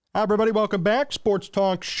Hi, everybody. Welcome back. Sports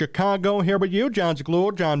Talk Chicago here with you. John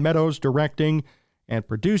Zaglul, John Meadows directing and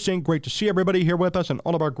producing. Great to see everybody here with us and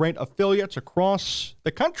all of our great affiliates across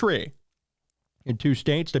the country. In 2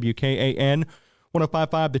 states, WKAN,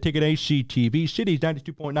 105.5 The Ticket ACTV, Cities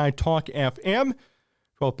 92.9 Talk FM,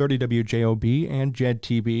 1230 WJOB, and JED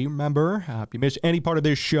TV. Remember, if you miss any part of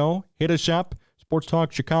this show, hit us up,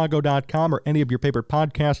 sportstalkchicago.com or any of your favorite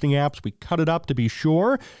podcasting apps. We cut it up to be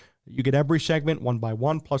sure. You get every segment one by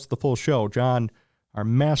one, plus the full show. John, our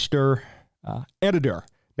master editor,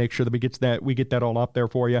 make sure that we get that all up there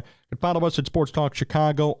for you. You can follow us at Sports Talk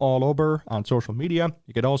Chicago all over on social media.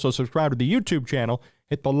 You can also subscribe to the YouTube channel,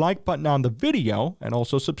 hit the like button on the video, and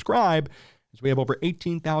also subscribe, as we have over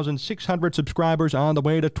 18,600 subscribers on the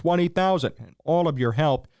way to 20,000. And all of your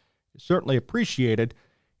help is certainly appreciated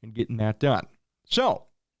in getting that done. So,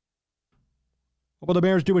 what will the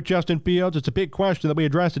Bears do with Justin Fields? It's a big question that we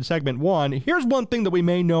addressed in segment 1. Here's one thing that we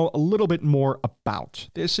may know a little bit more about.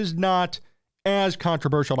 This is not as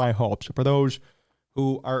controversial, I hope. So for those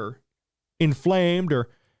who are inflamed or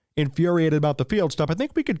infuriated about the Field stuff, I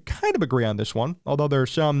think we could kind of agree on this one, although there are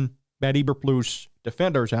some Matt Eberflus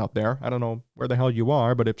defenders out there. I don't know where the hell you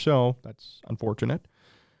are, but if so, that's unfortunate.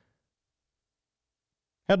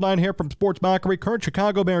 Headline here from Sports Mockery: current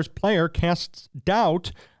Chicago Bears player casts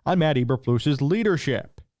doubt on Matt Eberflus's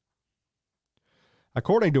leadership.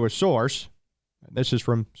 According to a source, and this is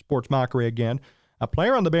from Sports Mockery again, a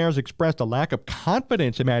player on the Bears expressed a lack of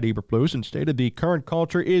confidence in Matt Eberflus and stated the current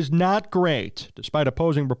culture is not great, despite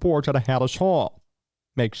opposing reports out of Hallis Hall.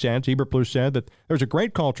 Makes sense. Eberflus said that there's a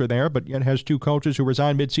great culture there, but yet has 2 coaches who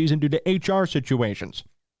resigned midseason due to HR situations.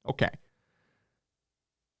 Okay.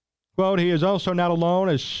 Quote, he is also not alone,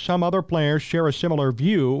 as some other players share a similar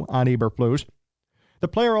view on Eberflus. The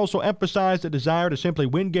player also emphasized a desire to simply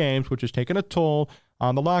win games, which has taken a toll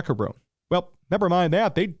on the locker room. Well, never mind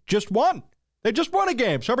that. They just won. They just won a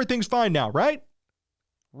game, so everything's fine now, right?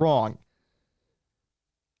 Wrong.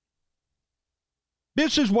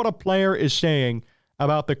 This is what a player is saying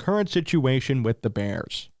about the current situation with the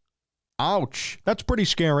Bears. Ouch. That's pretty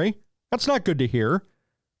scary. That's not good to hear.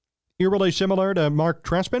 Eerily similar to Mark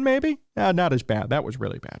Trestman, maybe? Not as bad. That was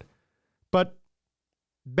really bad. But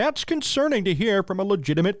that's concerning to hear from a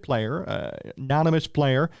legitimate player, anonymous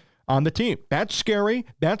player on the team. That's scary.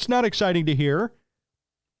 That's not exciting to hear.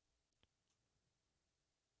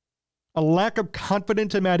 A lack of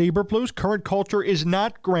confidence in Matt Eberflus. Current culture is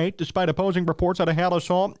not great, despite opposing reports out of Hallis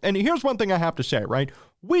Hall. And here's one thing I have to say, right?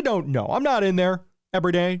 We don't know. I'm not in there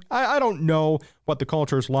every day. I don't know what the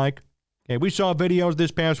culture is like. Okay, we saw videos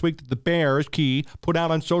this past week that the Bears, Key, put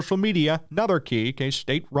out on social media, another Key, okay,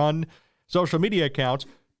 state-run social media accounts,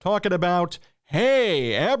 talking about,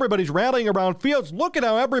 hey, everybody's rallying around Fields. Look at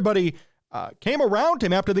how everybody came around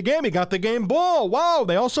him after the game. He got the game ball. Wow,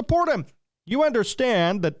 they all support him. You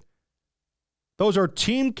understand that those are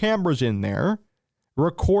team cameras in there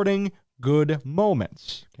recording good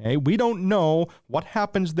moments. Okay, we don't know what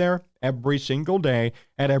happens there every single day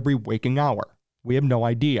at every waking hour. We have no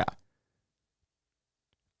idea.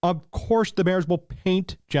 Of course, the Bears will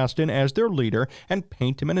paint Justin as their leader and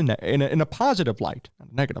paint him in a positive light, not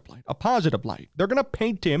a negative light, a positive light. They're going to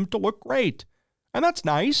paint him to look great, and that's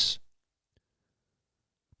nice.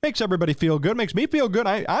 Makes everybody feel good, makes me feel good.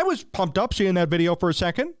 I was pumped up seeing that video for a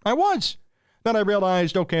second. I was. Then I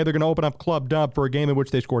realized, okay, they're going to open up Club Dub for a game in which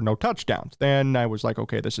they scored no touchdowns. Then I was like,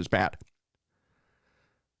 okay, this is bad.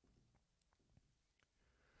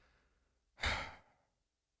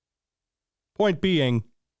 Point being,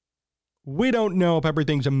 we don't know if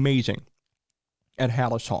everything's amazing at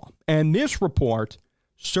Hallis Hall. And this report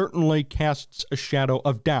certainly casts a shadow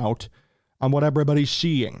of doubt on what everybody's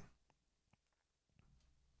seeing.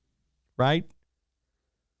 Right?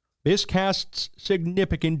 This casts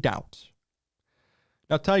significant doubt.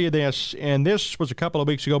 I'll tell you this, and this was a couple of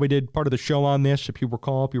weeks ago. We did part of the show on this, if you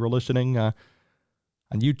recall, if you were listening on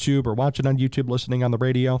YouTube or watching on YouTube, listening on the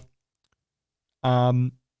radio.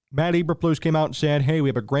 Matt Eberflus came out and said, hey, we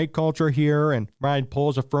have a great culture here, and Ryan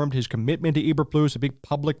Poles affirmed his commitment to Eberflus, a big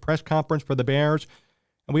public press conference for the Bears.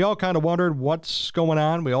 And we all kind of wondered what's going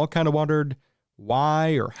on. We all kind of wondered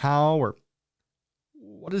why or how or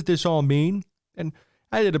what does this all mean? And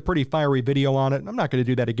I did a pretty fiery video on it. I'm not going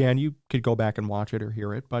to do that again. You could go back and watch it or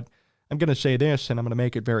hear it, but I'm going to say this, and I'm going to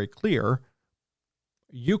make it very clear.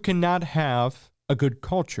 You cannot have a good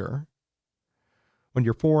culture when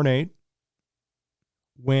you're 4-8,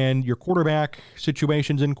 when your quarterback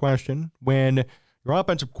situation's in question, when your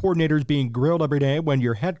offensive coordinator is being grilled every day, when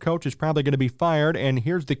your head coach is probably going to be fired, and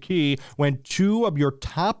here's the key, when 2 of your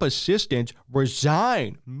top assistants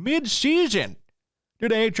resign mid-season due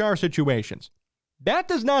to HR situations. That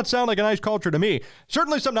does not sound like a nice culture to me.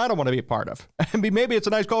 Certainly something I don't want to be a part of. I mean, maybe it's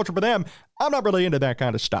a nice culture for them. I'm not really into that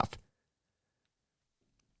kind of stuff.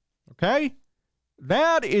 Okay?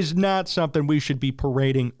 That is not something we should be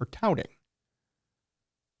parading or touting.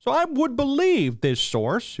 So I would believe this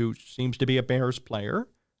source, who seems to be a Bears player,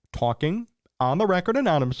 talking on the record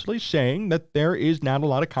anonymously, saying that there is not a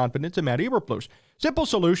lot of confidence in Matt Eberflus. Simple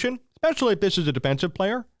solution, especially if this is a defensive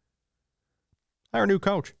player, hire a new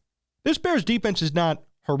coach. This Bears defense is not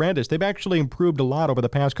horrendous. They've actually improved a lot over the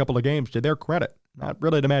past couple of games, to their credit. Not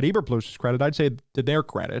really to Matt Eberflus's credit. I'd say to their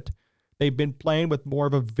credit. They've been playing with more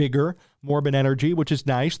of a vigor, more of an energy, which is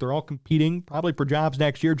nice. They're all competing probably for jobs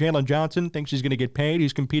next year. Jalen Johnson thinks he's going to get paid.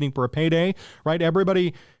 He's competing for a payday, right?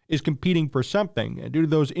 Everybody is competing for something. And due to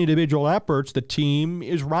those individual efforts, the team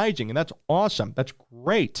is rising, and that's awesome. That's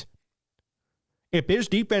great. If his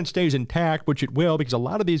defense stays intact, which it will, because a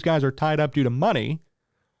lot of these guys are tied up due to money,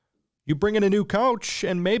 you bring in a new coach,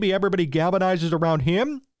 and maybe everybody galvanizes around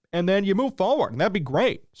him, and then you move forward, and that'd be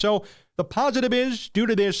great. So the positive is, due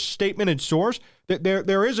to this statement and source, that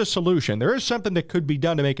there is a solution. There is something that could be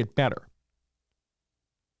done to make it better.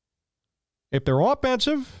 If they're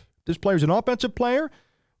offensive, this player's an offensive player,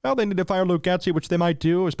 well, they need to fire Luke Getsy, which they might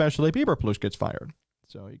do, especially if Eberflus gets fired.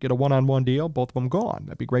 So you get a one-on-one deal, both of them gone.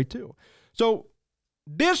 That'd be great, too. So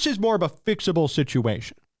this is more of a fixable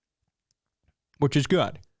situation, which is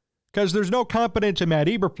good, because there's no confidence in Matt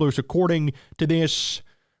Eberflus, according to this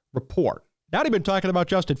report. Not even talking about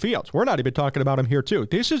Justin Fields. We're not even talking about him here, too.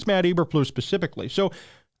 This is Matt Eberflus specifically. So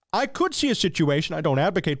I could see a situation, I don't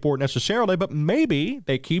advocate for it necessarily, but maybe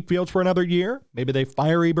they keep Fields for another year. Maybe they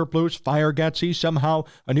fire Eberflus, fire Getsy. Somehow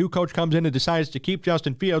a new coach comes in and decides to keep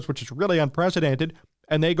Justin Fields, which is really unprecedented,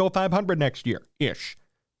 and they go 500 next year-ish.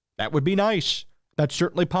 That would be nice. That's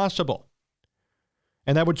certainly possible.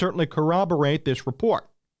 And that would certainly corroborate this report.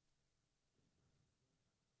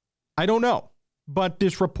 I don't know. But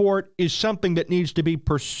this report is something that needs to be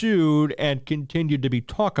pursued and continued to be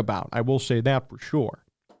talked about. I will say that for sure.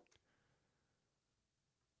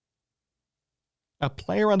 A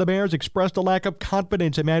player on the Bears expressed a lack of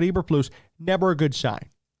confidence in Matt Eberflus. Never a good sign.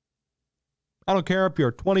 I don't care if you're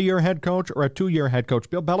a 20-year head coach or a 2-year head coach.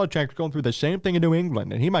 Bill Belichick's going through the same thing in New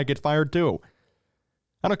England, and he might get fired too.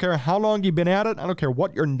 I don't care how long you've been at it. I don't care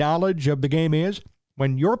what your knowledge of the game is.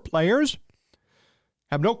 When your players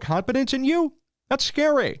have no confidence in you, that's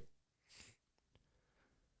scary.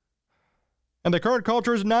 And the current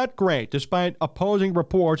culture is not great, despite opposing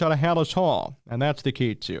reports out of Hallis Hall. And that's the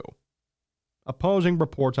key, too. Opposing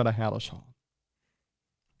reports out of Hallis Hall.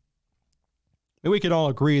 And we could all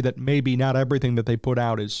agree that maybe not everything that they put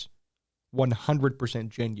out is 100%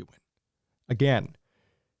 genuine. Again,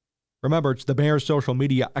 remember, it's the Bears social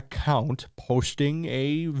media account posting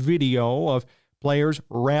a video of players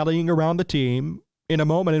rallying around the team in a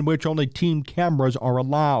moment in which only team cameras are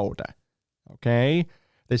allowed. Okay?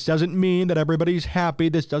 This doesn't mean that everybody's happy.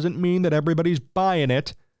 This doesn't mean that everybody's buying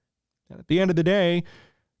it. And at the end of the day,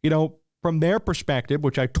 from their perspective,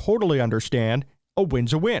 which I totally understand, a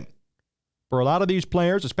win's a win. For a lot of these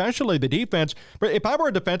players, especially the defense, but if I were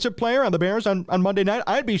a defensive player on the Bears on Monday night,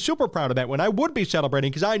 I'd be super proud of that win. I would be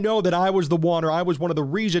celebrating because I know that I was the one, or I was one of the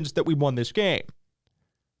reasons that we won this game.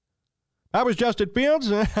 If I was Justin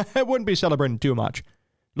Fields, I wouldn't be celebrating too much.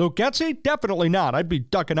 Luke Getsy? Definitely not. I'd be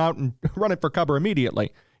ducking out and running for cover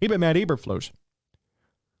immediately. Even Matt Eberflus.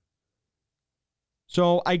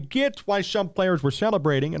 So I get why some players were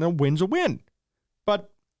celebrating, and a win's a win.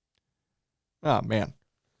 But, oh man.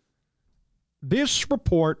 This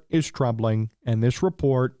report is troubling, and this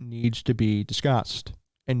report needs to be discussed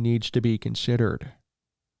and needs to be considered.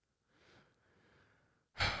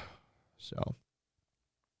 So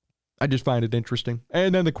I just find it interesting.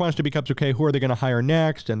 And then the question becomes, okay, who are they going to hire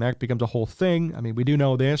next? And that becomes a whole thing. I mean, we do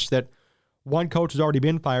know this, that one coach has already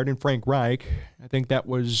been fired in Frank Reich. I think that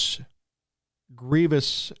was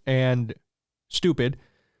grievous and stupid,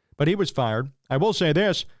 but he was fired. I will say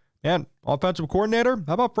this, man, offensive coordinator,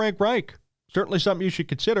 how about Frank Reich? Certainly something you should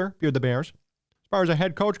consider if you're the Bears. As far as a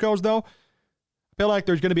head coach goes, though, I feel like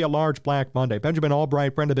there's going to be a large Black Monday. Benjamin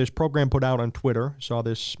Albright, friend of this program, put out on Twitter, saw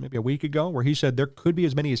this maybe a week ago, where he said there could be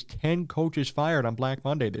as many as 10 coaches fired on Black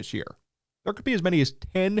Monday this year. There could be as many as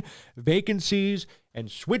 10 vacancies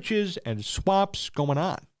and switches and swaps going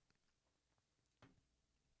on.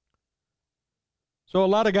 So a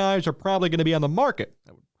lot of guys are probably going to be on the market,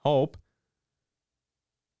 I would hope.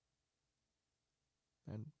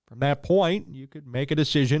 And from that point, you could make a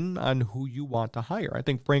decision on who you want to hire. I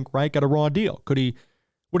think Frank Reich got a raw deal. Would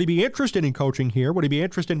he be interested in coaching here? Would he be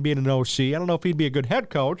interested in being an OC? I don't know if he'd be a good head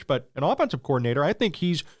coach, but an offensive coordinator, I think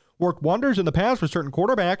he's worked wonders in the past with certain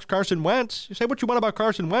quarterbacks. Carson Wentz, you say what you want about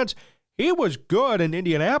Carson Wentz. He was good in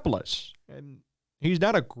Indianapolis. And he's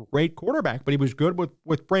not a great quarterback, but he was good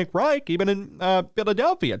with Frank Reich, even in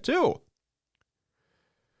Philadelphia, too.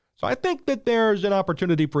 So I think that there's an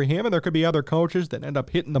opportunity for him, and there could be other coaches that end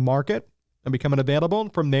up hitting the market and becoming available.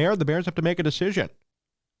 And from there, the Bears have to make a decision,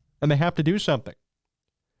 and they have to do something.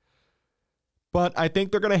 But I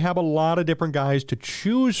think they're going to have a lot of different guys to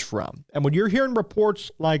choose from. And when you're hearing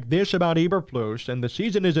reports like this about Eberflus, and the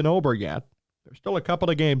season isn't over yet, there's still a couple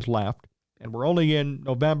of games left, and we're only in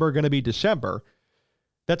November, going to be December,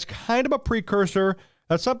 that's kind of a precursor.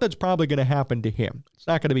 That's something that's probably going to happen to him. It's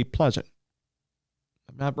not going to be pleasant.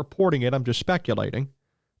 I'm not reporting it. I'm just speculating.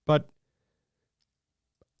 But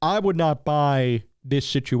I would not buy this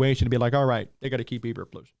situation to be like, all right, they got to keep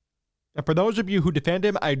Eberflus. And for those of you who defend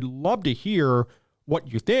him, I'd love to hear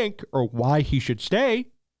what you think or why he should stay.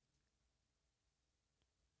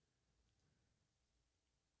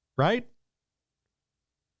 Right?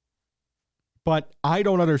 But I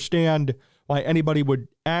don't understand why anybody would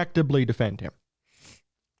actively defend him.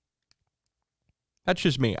 That's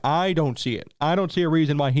just me. I don't see it. I don't see a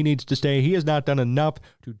reason why he needs to stay. He has not done enough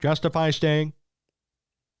to justify staying.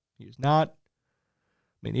 He is not.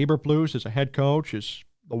 I mean, Eberflus as a head coach is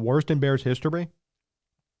the worst in Bears history.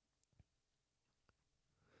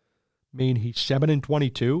 I mean, he's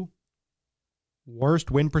 7-22.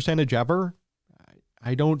 Worst win percentage ever.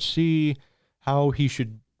 I don't see how he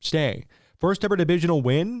should stay. First ever divisional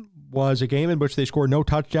win was a game in which they scored no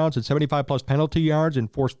touchdowns and 75-plus penalty yards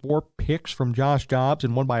and forced 4 picks from Josh Dobbs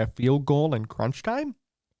and won by a field goal in crunch time.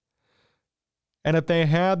 And if they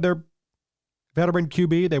had their veteran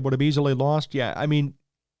QB, they would have easily lost. Yeah, I mean,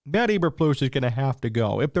 Matt Eberflus is going to have to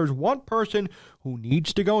go. If there's one person who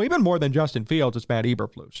needs to go, even more than Justin Fields, it's Matt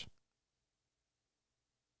Eberflus.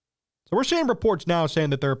 So we're seeing reports now saying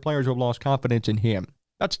that there are players who have lost confidence in him.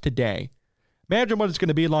 That's today. Imagine what it's going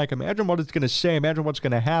to be like. Imagine what it's going to say. Imagine what's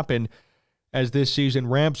going to happen as this season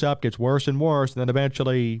ramps up, gets worse and worse, and then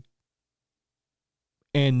eventually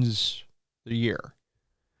ends the year.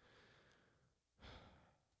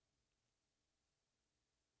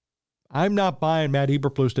 I'm not buying Matt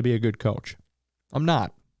Eberflus to be a good coach. I'm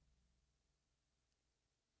not.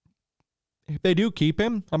 If they do keep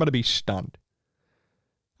him, I'm going to be stunned.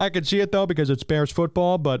 I could see it, though, because it's Bears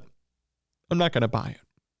football, but I'm not going to buy it.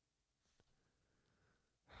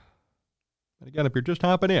 And again, if you're just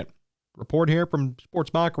hopping in, report here from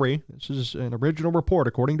Sports Mockery. This is an original report,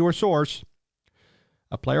 according to a source.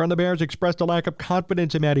 A player on the Bears expressed a lack of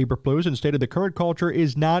confidence in Matt Eberflus and stated the current culture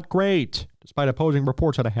is not great, despite opposing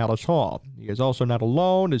reports out of Hallis Hall. He is also not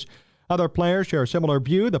alone, as other players share a similar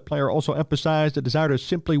view. The player also emphasized a desire to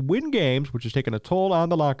simply win games, which has taken a toll on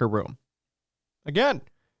the locker room. Again,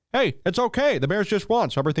 hey, it's okay. The Bears just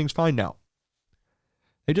won, so everything's fine now.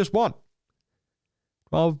 They just won.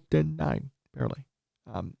 12-9. Barely.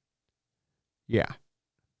 Yeah.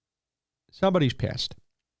 Somebody's pissed.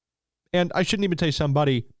 And I shouldn't even say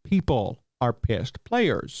somebody. People are pissed.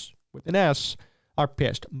 Players, with an S, are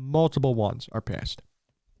pissed. Multiple ones are pissed.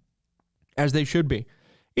 As they should be.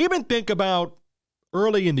 Even think about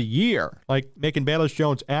early in the year, like making Bayless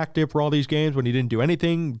Jones active for all these games when he didn't do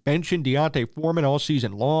anything, benching Deontay Foreman all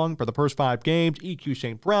season long for the first 5 games. EQ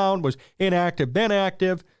St. Brown was inactive, then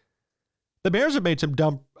active. The Bears have made some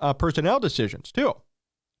dumb personnel decisions, too.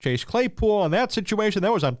 Chase Claypool in that situation,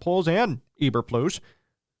 that was on Poles and Eberflus.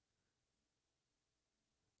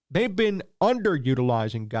 They've been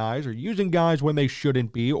underutilizing guys or using guys when they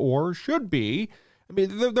shouldn't be or should be. I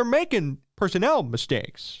mean, they're making personnel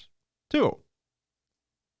mistakes, too.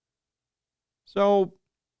 So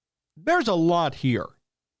there's a lot here.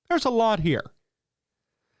 There's a lot here.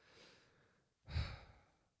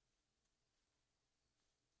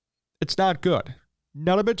 It's not good.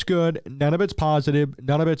 None of it's good. None of it's positive.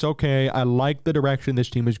 None of it's okay. I like the direction this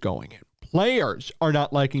team is going in. Players are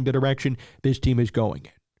not liking the direction this team is going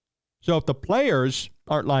in. So if the players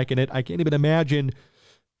aren't liking it, I can't even imagine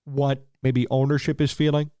what maybe ownership is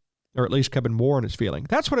feeling, or at least Kevin Warren is feeling.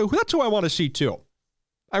 That's who I want to see too.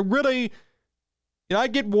 I really, I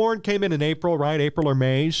get Warren came in April, right? April or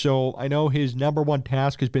May. So I know his number one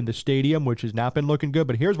task has been the stadium, which has not been looking good.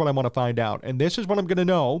 But here's what I want to find out. And this is what I'm going to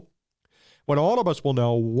know. When all of us will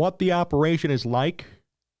know what the operation is like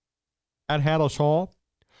at Hallis Hall.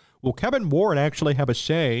 Will Kevin Warren actually have a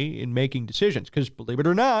say in making decisions? Because believe it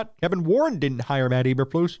or not, Kevin Warren didn't hire Matt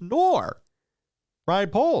Eberflus, nor Ryan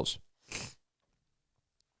Poles.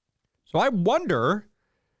 So I wonder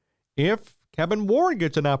if Kevin Warren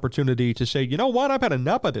gets an opportunity to say, you know what, I've had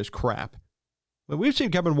enough of this crap. When we've seen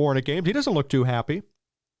Kevin Warren at games, he doesn't look too happy.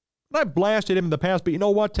 And I blasted him in the past, but you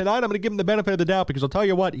know what? Tonight I'm going to give him the benefit of the doubt because I'll tell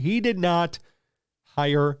you what, he did not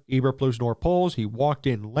hire Eberflus nor Poles. He walked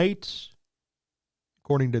in late,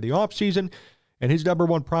 according to the offseason, and his number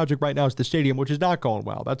one project right now is the stadium, which is not going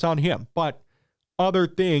well. That's on him. But other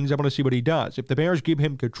things, I want to see what he does. If the Bears give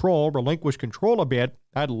him control, relinquish control a bit,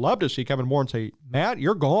 I'd love to see Kevin Warren say, Matt,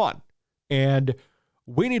 you're gone. And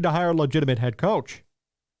we need to hire a legitimate head coach.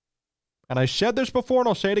 And I said this before, and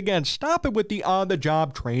I'll say it again. Stop it with the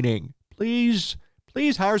on-the-job training. Please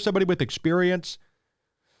hire somebody with experience.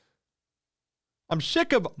 I'm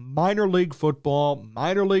sick of minor league football,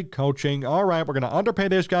 minor league coaching. All right, we're going to underpay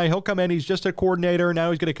this guy. He'll come in. He's just a coordinator.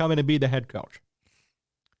 Now he's going to come in and be the head coach.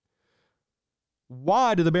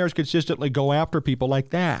 Why do the Bears consistently go after people like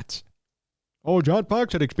that? Oh, John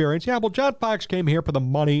Fox had experience. Yeah, well, John Fox came here for the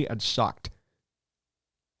money and sucked.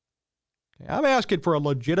 I'm asking for a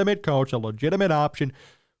legitimate coach, a legitimate option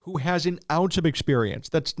who has an ounce of experience.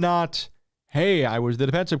 That's not, hey, I was the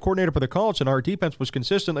defensive coordinator for the Colts and our defense was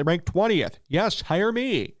consistently ranked 20th. Yes, hire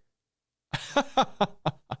me.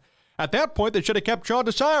 At that point, they should have kept Sean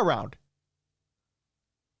Desai around.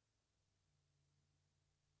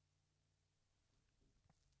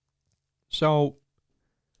 So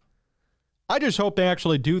I just hope they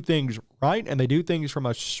actually do things right and they do things from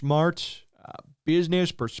a smart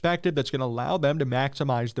business perspective that's going to allow them to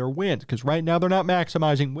maximize their wins. Because right now they're not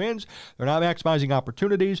maximizing wins. They're not maximizing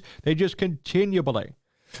opportunities. They just continually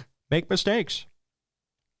make mistakes.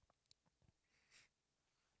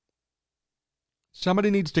 Somebody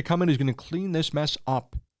needs to come in who's going to clean this mess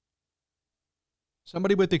up.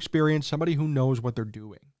 Somebody with experience, somebody who knows what they're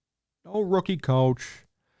doing. No rookie coach,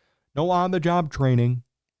 no on-the-job training.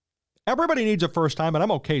 Everybody needs a first time, and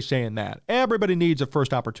I'm okay saying that. Everybody needs a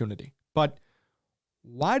first opportunity. But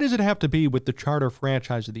why does it have to be with the charter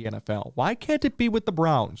franchise of the NFL? Why can't it be with the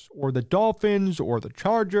Browns or the Dolphins or the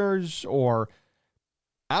Chargers or,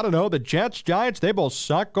 I don't know, the Jets, Giants? They both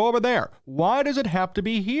suck. Go over there. Why does it have to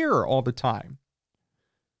be here all the time?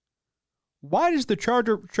 Why does the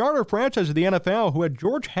charter franchise of the NFL, who had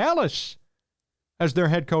George Halas as their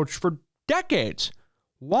head coach for decades,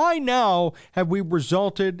 why now have we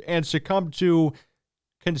resulted and succumbed to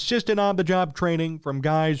consistent on-the-job training from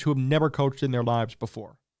guys who have never coached in their lives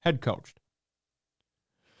before? Head coached.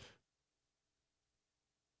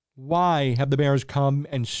 Why have the Bears come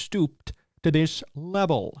and stooped to this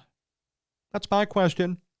level? That's my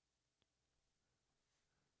question.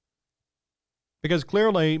 Because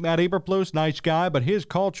clearly, Matt Eberflus, nice guy, but his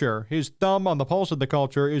culture, his thumb on the pulse of the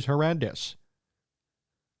culture is horrendous.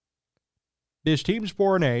 This team's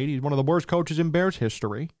 4-8. He's one of the worst coaches in Bears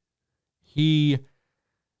history. He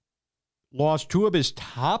lost two of his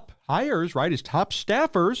top hires, right? His top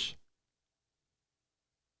staffers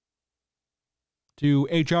to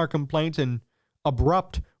HR complaints and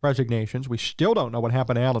abrupt resignations. We still don't know what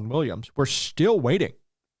happened to Alan Williams. We're still waiting.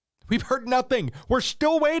 We've heard nothing. We're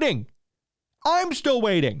still waiting. I'm still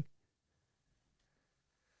waiting.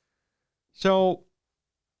 So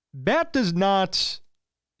that does not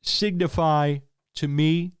signify to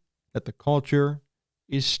me that the culture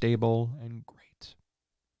is stable and great.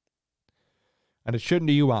 And it shouldn't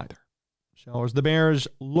to you either. So as the Bears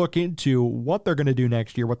look into what they're going to do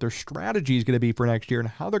next year, what their strategy is going to be for next year, and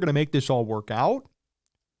how they're going to make this all work out,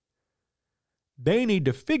 they need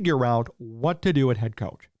to figure out what to do at head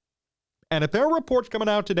coach. And if there are reports coming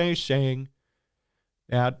out today saying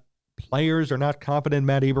that players are not confident in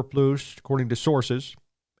Matt Eberflus, according to sources,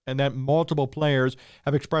 and that multiple players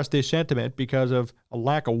have expressed this sentiment because of a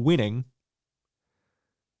lack of winning,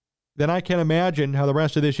 then I can't imagine how the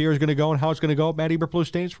rest of this year is going to go and how it's going to go if Matt Eberflus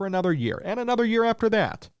stays for another year and another year after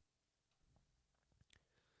that.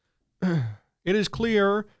 It is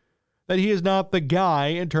clear that he is not the guy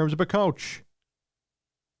in terms of a coach.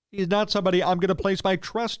 He's not somebody I'm going to place my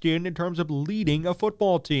trust in terms of leading a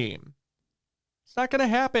football team. It's not going to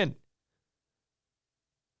happen.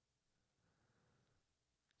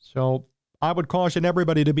 So I would caution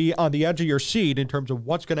everybody to be on the edge of your seat in terms of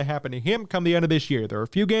what's going to happen to him come the end of this year. There are a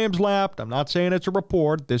few games left. I'm not saying it's a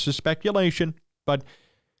report. This is speculation. But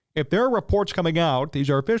if there are reports coming out, these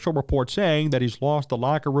are official reports saying that he's lost the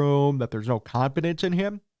locker room, that there's no confidence in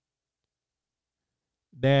him,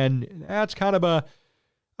 then that's kind of a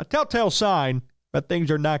telltale sign that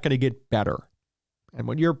things are not going to get better. And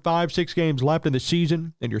when you're 5-6 games left in the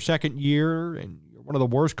season, in your second year, and you're one of the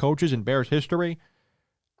worst coaches in Bears history,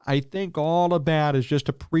 I think all of that is just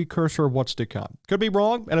a precursor of what's to come. Could be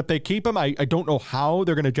wrong, and if they keep him, I don't know how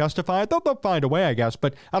they're going to justify it. They'll find a way, I guess,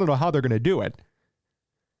 but I don't know how they're going to do it.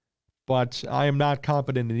 But I am not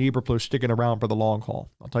confident in Eberflus sticking around for the long haul.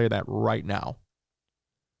 I'll tell you that right now.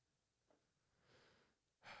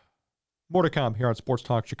 More to come here on Sports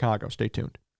Talk Chicago. Stay tuned.